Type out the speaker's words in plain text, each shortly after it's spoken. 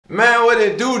Man, what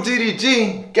it do,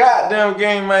 GDG? Goddamn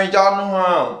game, man. Y'all know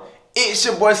how I'm. It's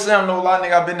your boy Sam, no lie,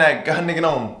 nigga. I been that guy, nigga.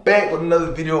 I'm back with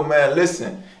another video, man.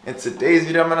 Listen, in today's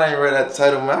video, man, I ain't read that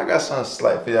title, man. I got something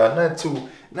slight for y'all.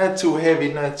 Nothing too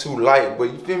heavy, nothing too light, but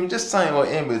you feel me? Just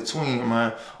something in between,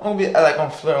 man. I'm gonna be like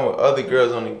I'm flirting with other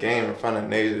girls on the game in front of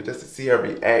Naja just to see her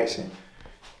reaction.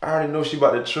 I already know she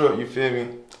about to trip, you feel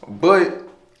me? But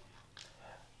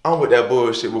I'm with that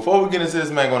bullshit. Before we get into this,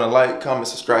 man, gonna like, comment,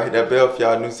 subscribe, hit that bell if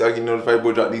y'all new so I get notified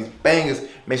boy drop these bangers.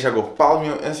 Make sure y'all go follow me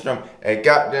on Instagram at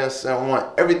goddamn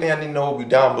Sam1. Everything I need to know will be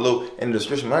down below in the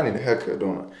description. Man, I need a haircut,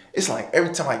 don't I? It's like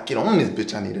every time I get on this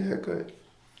bitch, I need a haircut.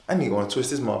 I need to go and twist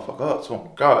this motherfucker up, so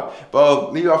oh God.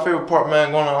 But leave our favorite part,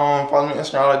 man. Gonna follow me on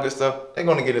Instagram, all that good stuff. They're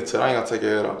gonna get into it. I ain't gonna take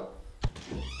your head off.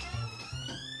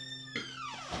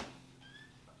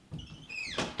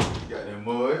 Got that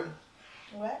mud.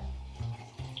 What?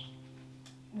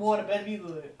 Water better be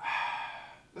good.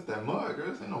 That's that mud,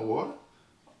 girl. This ain't no water.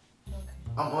 Okay.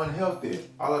 I'm unhealthy.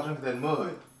 All I drink is that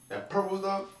mud. That purple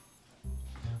stuff.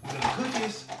 With them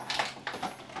cookies.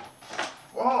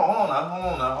 Well, hold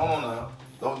on now.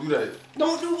 Don't do that.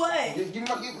 Don't do what?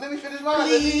 Let me finish mine.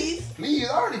 Please. Please,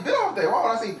 I already bit off that. Why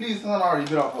would I say please? Son, I already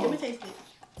bit off. Let me taste it.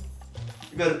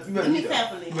 You better Let me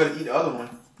sample it. You better eat the other one.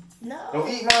 No. Don't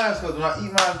eat mine, cause when I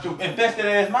eat mine, with your infested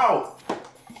ass mouth.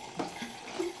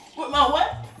 With my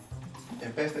what?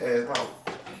 Infested ass mouth.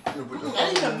 I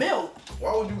need some milk.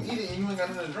 Why would you eat it and you ain't got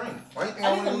nothing to drink? Why you think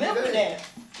I need some milk with that.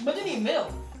 But you need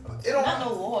milk. It don't. Not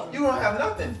no water. You don't have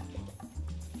nothing.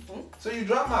 So you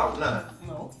dry mouth now.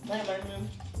 No. That's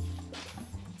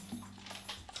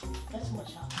too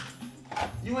much chocolate.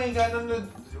 You ain't got nothing to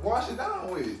wash it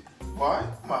down with. Why?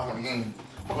 I'm out on the game.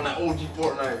 On that OG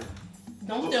Fortnite.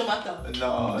 Don't steal my stuff.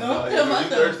 No, don't steal my you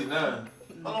stuff. thirsty now.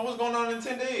 I don't know what's going on in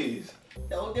 10 days.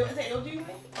 Don't do it. Say OG me.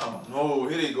 Oh no,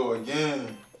 here they go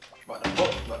again. About to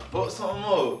fuck something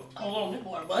up. Hold on, this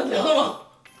water, bud. Hold on.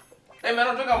 Hey man,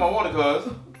 don't drink all my water,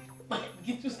 cuz. Might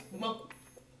get you some milk.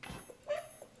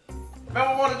 Man,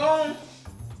 my water gone.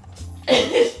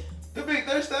 The big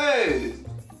thirsty ass.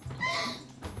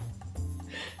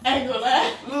 I ain't gonna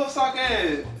lie. Little sock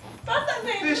ass. Stop that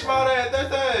thing. Fish mouth ass,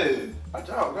 thirsty ass. Watch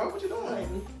out, girl. What you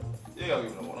doing? You ain't gotta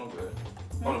give me no water, I'm good.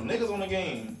 Oh, them niggas on the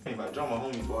game. Ain't about to join my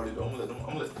homies party though.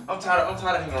 I'm tired of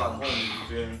hanging around the homies, you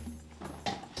feel me?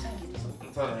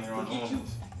 I'm tired of hanging around the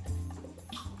homies.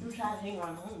 You trying to hang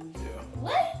around the homies? Yeah.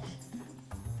 What?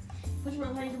 What you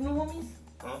referring to new homies?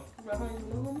 Huh? You referring to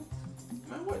new homies?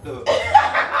 Man, what the? I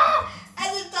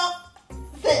just thought,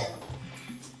 Sam.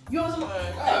 You want some? I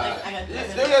got You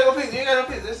ain't gotta go fix. You ain't gotta go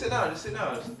fix. Just sit down. Just sit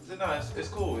down. Just sit down. It's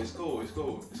cool. It's cool. It's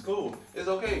cool. It's cool. It's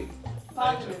okay.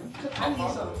 Positive. I need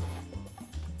some.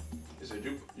 You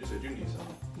said you need some.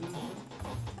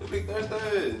 The big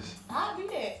Thursdays. I'll do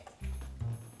that.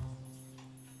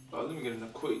 Oh, let me get in a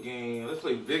quick game. Let's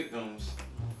play victims.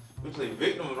 We play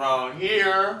victims around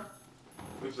here.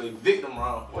 We play victim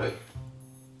around. Wait.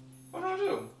 What wrong with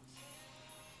you?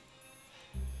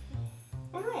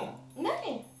 What's wrong?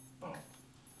 Nothing. Oh.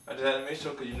 I just had to make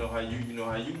sure because you know how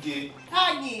you get.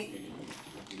 How I get?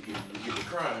 You get the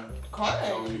crime.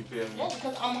 Crying? Oh, you feel me? That's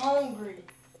because I'm hungry.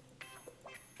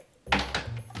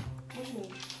 What you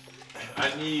mean?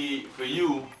 I need for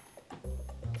you.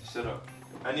 Shut up.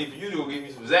 I need for you to go get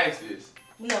me some Zaxby's.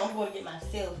 No, I'm going to get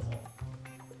myself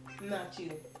some. Not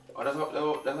you. Oh, that's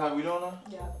how we doing now?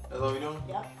 Yeah. That's how we doing?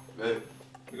 Yeah. Bet.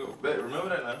 We go. Bet. Remember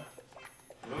that now.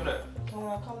 Remember that. So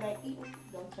when I come back eating,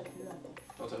 don't touch nothing.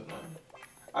 Don't touch nothing.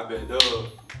 I bet Doug,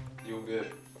 you'll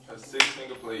get a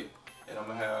 6-finger plate, and I'm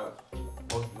gonna have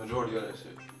majority of that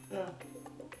shit. No.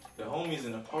 The homies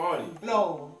in the party.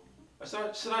 No.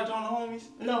 Should I join the homies?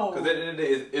 No. Cause at the end of the day,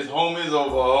 it's homies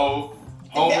over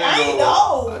homies I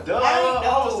over. know. Duh. I know.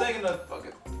 I was singing the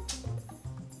fucking.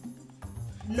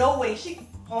 No way. She.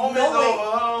 Homies no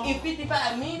over. way. In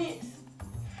 55 minutes.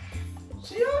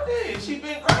 She out there. She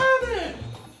been grinding.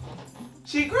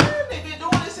 She grinding. Been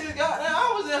doing this since goddamn.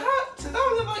 Since I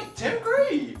was in like 10th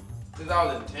grade. Since I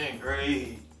was in 10th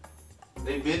grade.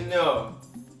 They been there.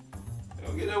 They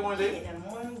gonna get that one day. Get that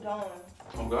money gone.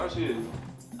 Oh God, she is.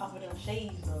 Off of them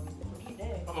shades though. Forget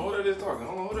that. Hold on, who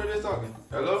that is talking?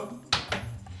 Hello?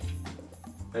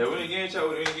 Hey, we ain't getting chat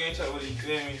with it. You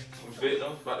feel me? We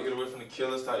victims, about to get away from the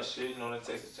killers type shit. You know, that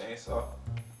Texas Chainsaw.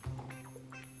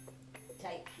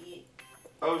 Type shit.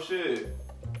 Oh shit.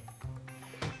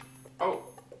 Oh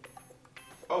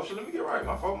shit, let me get right.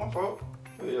 My fault.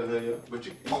 Yeah. But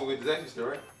you gonna get this action still,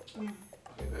 right? Mm-hmm.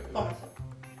 Okay, baby. For myself.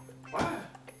 Why?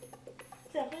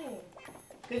 Stop playing.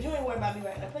 Cause you ain't worried about me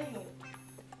right now. Playing.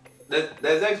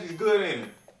 That's actually good, ain't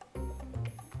it?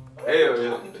 Hell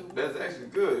yeah, that's actually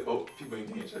good. Oh, people ain't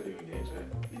getting shot. You ain't getting shot.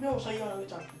 know, so you don't know what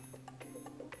talking.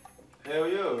 Hell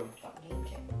yeah. Game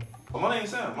chat. Oh, my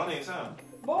name's Sam. My name's Sam.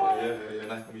 Boy. Yeah.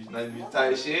 Nice to meet you. Nice to meet you.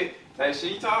 Tight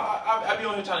shit. You talk. I be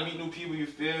on here trying to meet new people. You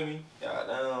feel me?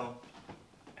 Goddamn.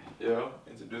 Yeah.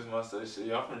 Introduce myself. Shit.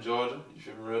 Yeah, I'm from Georgia. You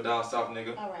feel me? Real down south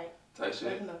nigga. All right. Tight shit.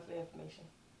 That's enough information.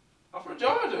 I'm from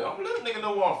Georgia. I'm letting nigga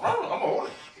know where I'm from. I'm old.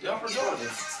 Yeah, I'm from Georgia.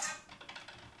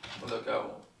 Look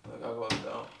out. Look out. Go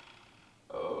down.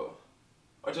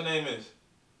 What your name is?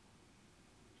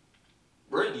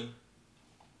 Brittany.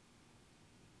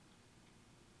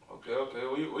 Okay.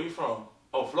 Where you from?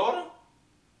 Oh, Florida?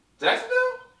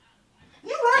 Jacksonville?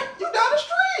 You right. You down the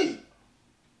street.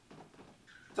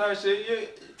 Tight shit. Yeah.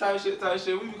 Tight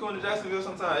shit. We be going to Jacksonville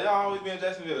sometime. Y'all always be in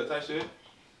Jacksonville. Tight shit.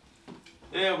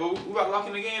 Yeah, but we about to lock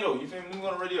in the game though. You feel me? We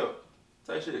gonna ready up.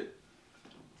 Tight shit.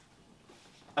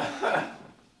 Hell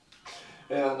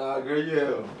nah, girl,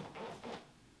 yeah.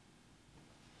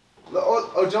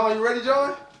 Oh, John, you ready,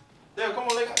 John? Yeah, come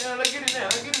on, let's get it in.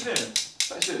 Let's get it in.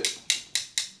 Tight shit.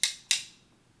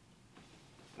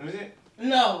 Let me see it.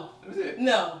 No. Let me see it.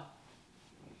 No.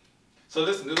 So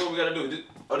listen, this is what we gotta do.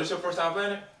 This your first time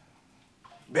playing it?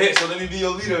 Bet, so let me be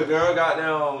your leader, girl.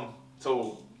 Goddamn.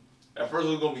 So at first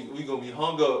we gonna be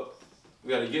hung up. We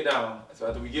gotta get down. So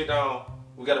after we get down,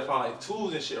 we gotta find like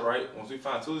tools and shit, right? Once we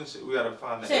find tools and shit, we gotta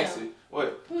find the exit.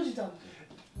 What? Who's you talking to?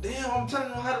 Damn, I'm telling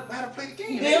them how to play the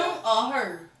game. Them or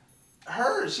her?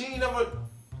 Her. She ain't never. Man,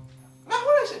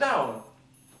 hold that shit down.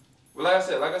 But like I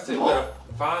said, we gotta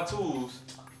find tools.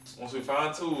 Once we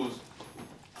find tools.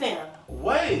 Sam.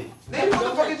 Wait. Damn, what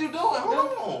the fuck is you doing?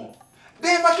 Hold on.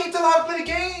 Damn, I can't tell her how to play the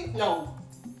game. No.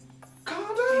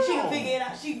 Calm down. She can figure it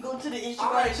out. She can go to the Instagram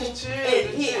Alright, just chill. and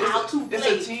hit how to play.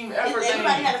 It's a team effort thing.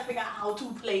 Everybody has to figure out how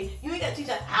to play. You ain't got to teach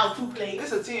us how to play.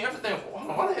 It's a team effort thing.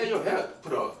 Hold on, why the hell your hair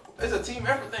put up? It's a team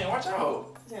effort thing. Watch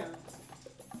out. Yeah.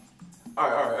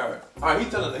 Alright, he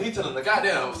telling the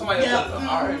goddamn somebody else telling them.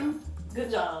 Alright.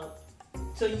 Good job.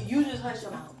 So you just hush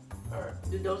your mouth. Alright.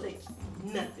 Don't say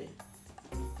nothing.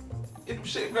 Get them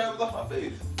shit grabs off my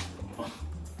face.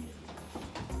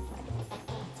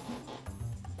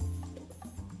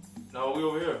 No, we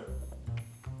over here.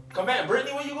 Come back,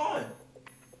 Brittany, where you going?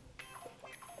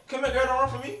 Come here, girl, don't run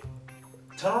from me.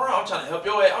 Turn around, I'm trying to help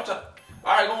your ass.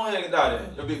 Alright, go ahead and get out of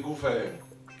there. Your big goof ass.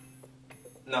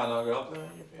 No, girl, I'm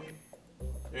playing.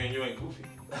 You ain't goofy.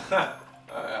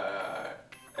 Alright.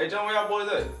 Hey, John, where y'all boys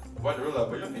at? I'm about to realize,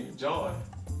 but your nigga John.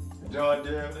 John,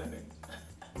 damn, that nigga.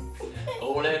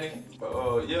 Old that nigga.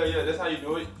 But, yeah, that's how you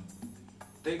do it.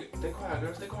 Stay quiet,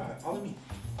 girl, stay quiet. Follow me.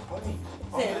 Follow me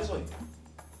this way.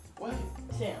 Wait.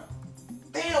 Sam.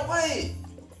 Damn, wait.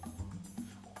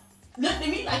 Look at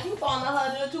me like you falling on her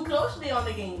a little too closely on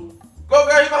the game. Go,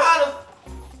 girl, you behind us.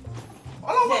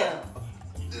 Hold on, Sam.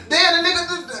 Damn, the nigga,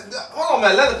 hold on,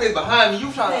 man. Leatherface behind me.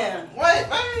 You trying to. Wait,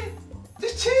 man.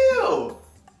 Just chill.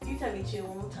 You tell me chill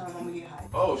one more time, I'm gonna get high.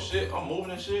 Oh, shit. I'm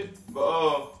moving and shit. But,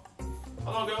 hold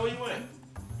on, girl, where you went?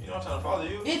 You know I'm trying to follow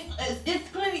you. It's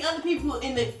plenty other people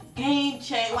in the game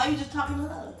chat. Why you just talking to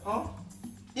her? Huh?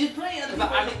 There's plenty other people.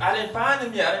 I didn't find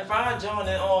him yet. I didn't find John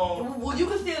and Well, you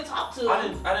can still talk to him.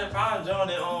 I didn't find John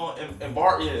and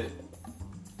Bart yet.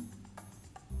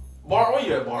 Bart, where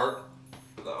you at, Bart?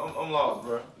 I'm lost,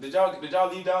 bro. Did y'all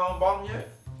leave down bottom yet?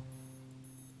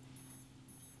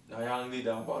 No, y'all didn't leave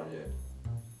down bottom yet.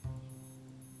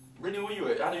 Brittany, where you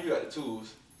at? I know you got the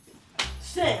tools.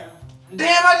 Sam.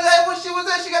 Damn, I just asked where she was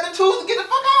at. She got the tools to get the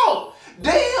fuck out.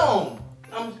 Damn.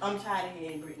 I'm tired of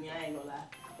hearing Brittany. I ain't gonna lie.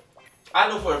 I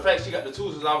know for a fact she got the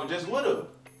tools because I was just with her.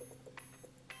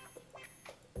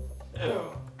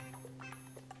 Yeah.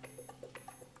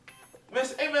 Man,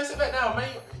 hey man, sit back down, man.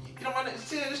 You know my name.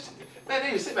 Man,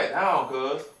 they sit back down,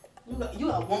 cuz. You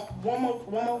got one more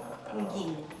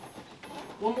game.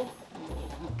 One more.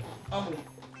 I'm gonna.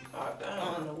 Ah, damn. I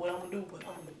don't know what I'm gonna do, but I'm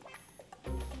gonna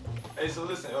do. Hey, so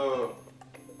listen, hell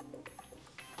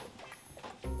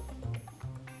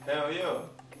yeah.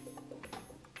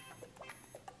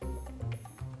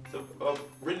 So,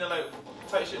 Brittany, like,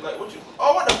 type shit, like, what you,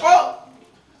 oh, what the fuck?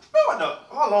 Man, what the,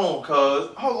 hold on, cuz.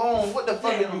 Hold on, what the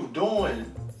fuck are you doing?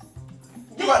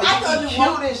 You about to get me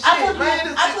cute and shit,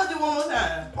 man. I told you one more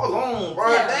time. Hold on,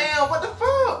 bro. Yeah. Damn, what the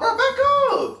fuck? Bro, back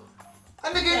up.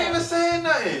 That nigga ain't even saying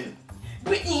nothing.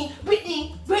 Brittany.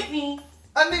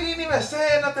 That nigga ain't even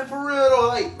saying nothing for real, though.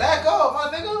 Like, back up, my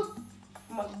nigga.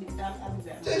 I'll be back.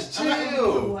 Just I'm not gonna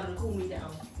chill. do to cool me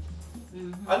down.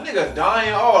 A nigga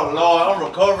dying. Oh, Lord. I'm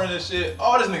recovering and shit.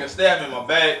 Oh, this nigga stabbed me in my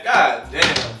back. God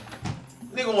damn.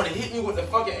 Nigga want to hit me with the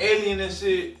fucking alien and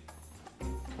shit.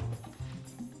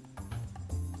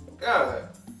 God.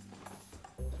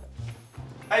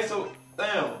 Hey, so,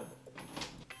 damn.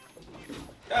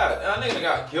 God, that nigga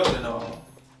got killed and all.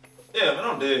 Yeah, man,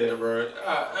 I'm dead, bro.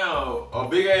 God, a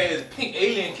big ass pink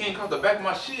alien came across the back of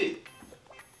my shit.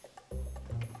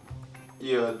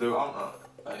 Yeah, dude, I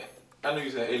know you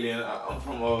said alien. I'm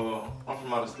from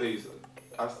outer space.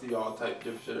 I see all type of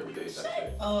different shit every day. Type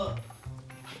shit.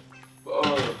 But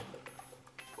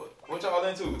what y'all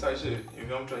into type shit? You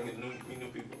know, I'm trying to meet new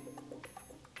people.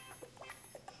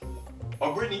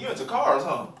 Oh, Brittany, you into cars,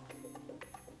 huh?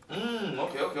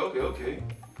 Okay.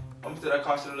 I'm into that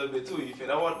car shit a little bit too. You feel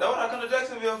that? What I come to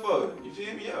Jacksonville for? You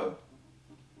feel me, yo?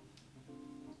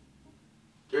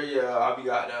 Yeah, I'll be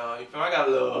goddamn. You feel me? I got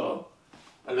a little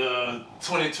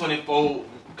 2024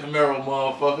 Camaro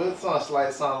motherfucker.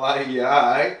 Something like, yeah,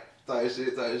 alright. Type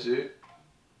shit.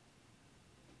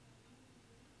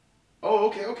 Oh,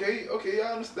 okay,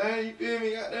 I understand. You feel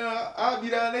me? Goddamn, I'll be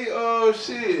down there,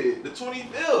 shit, the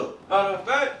 25th. Matter of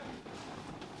fact,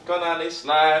 come down there,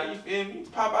 slide, you feel me?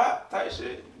 Pop out, type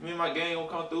shit. Me and my gang gonna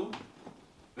come through.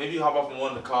 Maybe you hop off in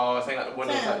one of the cars, hang out the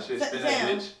window type shit, spin that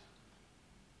bitch.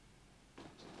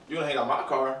 You gonna hang out my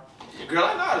car? Girl,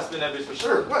 I know how to spin that bitch for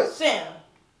sure. What? Sam.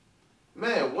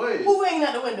 Man, what? Who hanging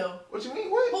out the window? What you mean,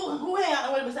 what? Who hanging out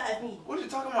the window besides me? What you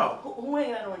talking about? Who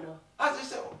hanging out the window? I just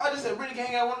said Brittany can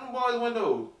hang out one of them boys'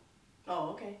 windows. Oh,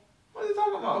 okay. What are you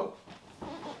talking about?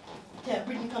 Yeah,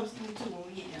 Brittany come see me too when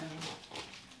we get down there.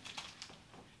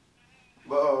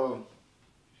 But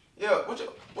yeah, what's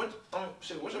your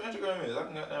Instagram is? We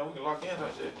can lock in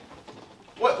that shit.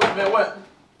 What,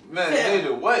 man,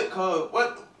 Naja, what? Cuz what?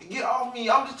 Get off me!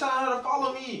 I'm just telling her to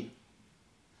follow me.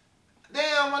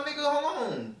 Damn, my nigga, hold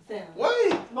on. Sam.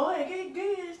 Wait. Go ahead, get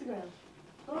your Instagram.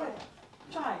 Go ahead,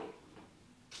 try it.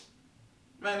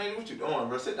 Man, Naja, what you doing,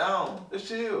 bro? Sit down. Let's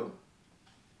chill.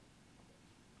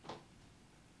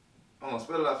 Hold on,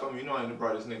 spell it out for me. You know I ain't the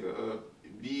brightest nigga.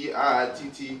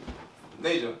 B-I-T-T.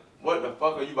 Naja, what the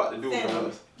fuck are you about to do with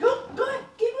us? Go ahead,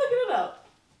 keep looking it up.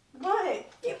 Go ahead,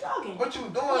 keep talking. What you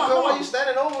doing, girl? Why you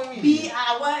standing over me?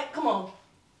 B-I what? Come on.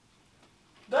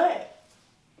 Go ahead.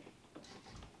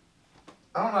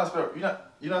 I don't know how to spell.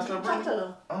 You not spell Brittany? Talk to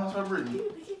her. I don't know how to spell Brittany.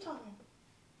 Keep talking.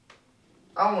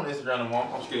 I don't want Instagram no more.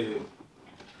 I'm scared.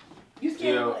 You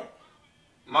scared of what?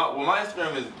 My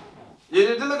Instagram is.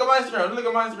 Yeah, just look at my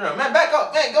Instagram. Man, back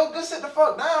up. Man, go sit the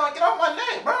fuck down. Get off my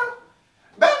neck, bro.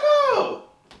 Back up.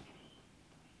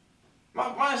 My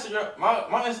Instagram,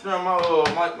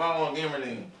 my gamer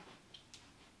name.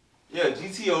 Yeah,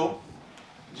 GTO,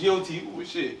 GOT. What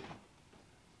shit?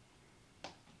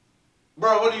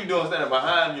 Bro, what are you doing standing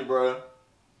behind me, bro?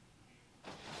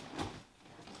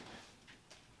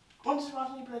 I'm just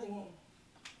watching you play the game.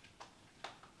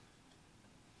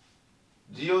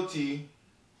 GOT,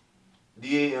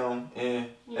 DAM, and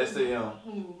SAM.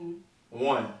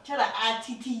 1. Tell her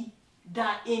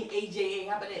ITT.NAJA.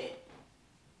 How about that?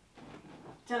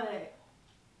 Tell her that.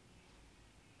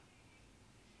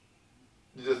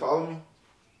 You just follow me?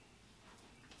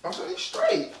 I'm saying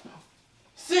straight.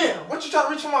 Sim. What you trying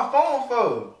to reach for my phone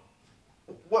for?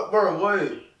 What, bro?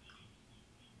 What?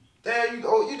 Damn, you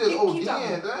just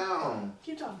ODing, damn.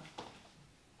 Keep talking.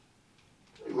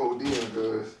 You ODing,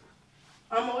 cuz.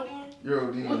 I'm ODing? You're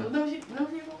ODing. Let me see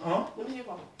your phone. Huh? Let me see your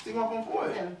phone. See my phone for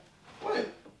what? Yeah. What?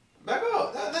 Back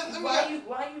up.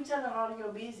 Why you telling all of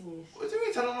your business? What you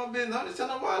mean telling my business? I'm just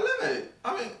telling them where I live at. I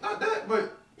mean, not that,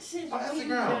 but Shit, my why you Instagram. doing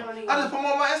that on I just put them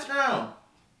on my Instagram.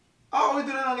 I always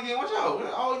do that on the game. Watch out.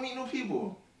 I always meet new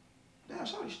people. Damn,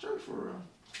 shawty straight for real.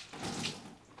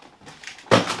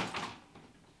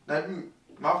 Now,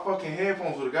 my fucking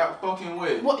headphones would've got fucking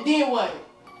wet. What? Then what?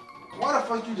 Why the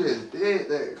fuck you just did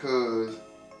that, cuz?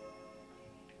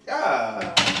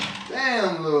 God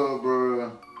damn, little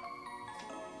bro.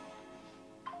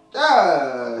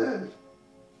 God.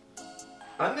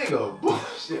 A nigga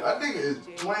bullshit. A nigga is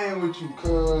playing with you,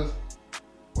 cuz.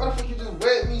 Why the fuck you just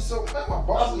wet me so? Man, my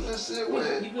bosses and shit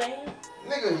wet. You playing?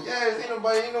 Nigga, yes, ain't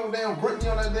no damn Brittany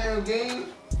on that damn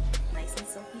game. Nice and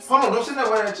silky. Hold on, don't sit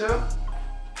that way at you.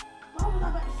 Why was I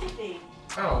about to sit there?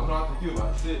 I don't know how to feel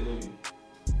about sit there.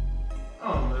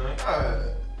 Oh man,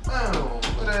 God. Man,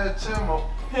 look at that chair, my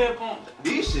headphone.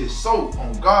 These shit soap.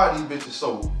 On God, these bitches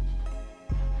soap.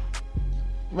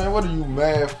 Man, what are you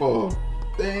mad for?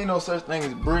 There ain't no such thing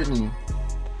as Brittany.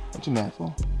 What you mad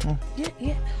for?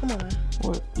 Yeah, come on.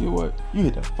 What? You what? You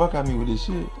hit the fuck out of me with this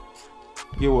shit.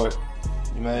 You what?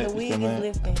 You mad? The wig is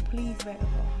lifting. Please back up.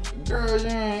 Girl, you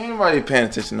ain't anybody paying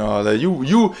attention to all that. You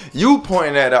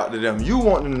pointing that out to them. You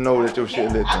want them to know that your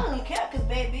shit lifting. I don't care, cause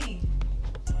baby,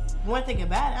 one thing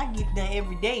about it, I get done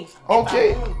every day.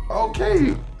 Okay.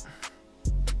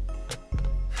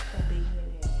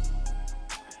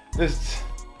 This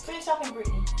Finish talking,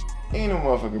 Brittany. ain't no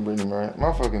motherfucking Brittany, man.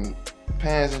 My fucking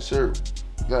pants and shirt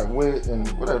got wet and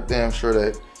whatever damn shirt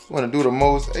that you wanna do the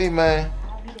most. Hey man,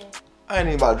 I ain't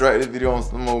even about to drag this video on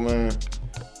some more, man.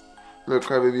 Little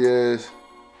crybaby ass.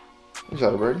 You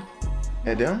shot it, Brady?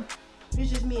 Hey, damn.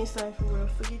 It's just me and Son for real.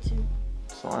 Forget you.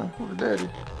 Son, who the daddy?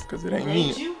 Cause it ain't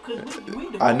Ain't me. you? Cause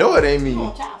we I know it ain't me.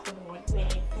 Child support, man.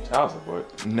 Child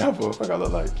support? Never. Fuck, I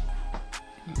look like.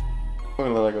 I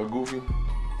look like a goofy.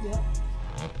 Yeah.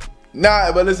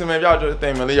 Nah, but listen, man, if y'all enjoy the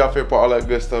thing, man, leave y'all favorite part, all that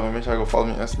good stuff, and make sure y'all go follow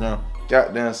me on Instagram.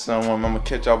 Goddamn son, I'm gonna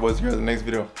catch y'all boys and girls in the next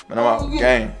video. Man, I'm out.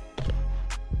 Gang.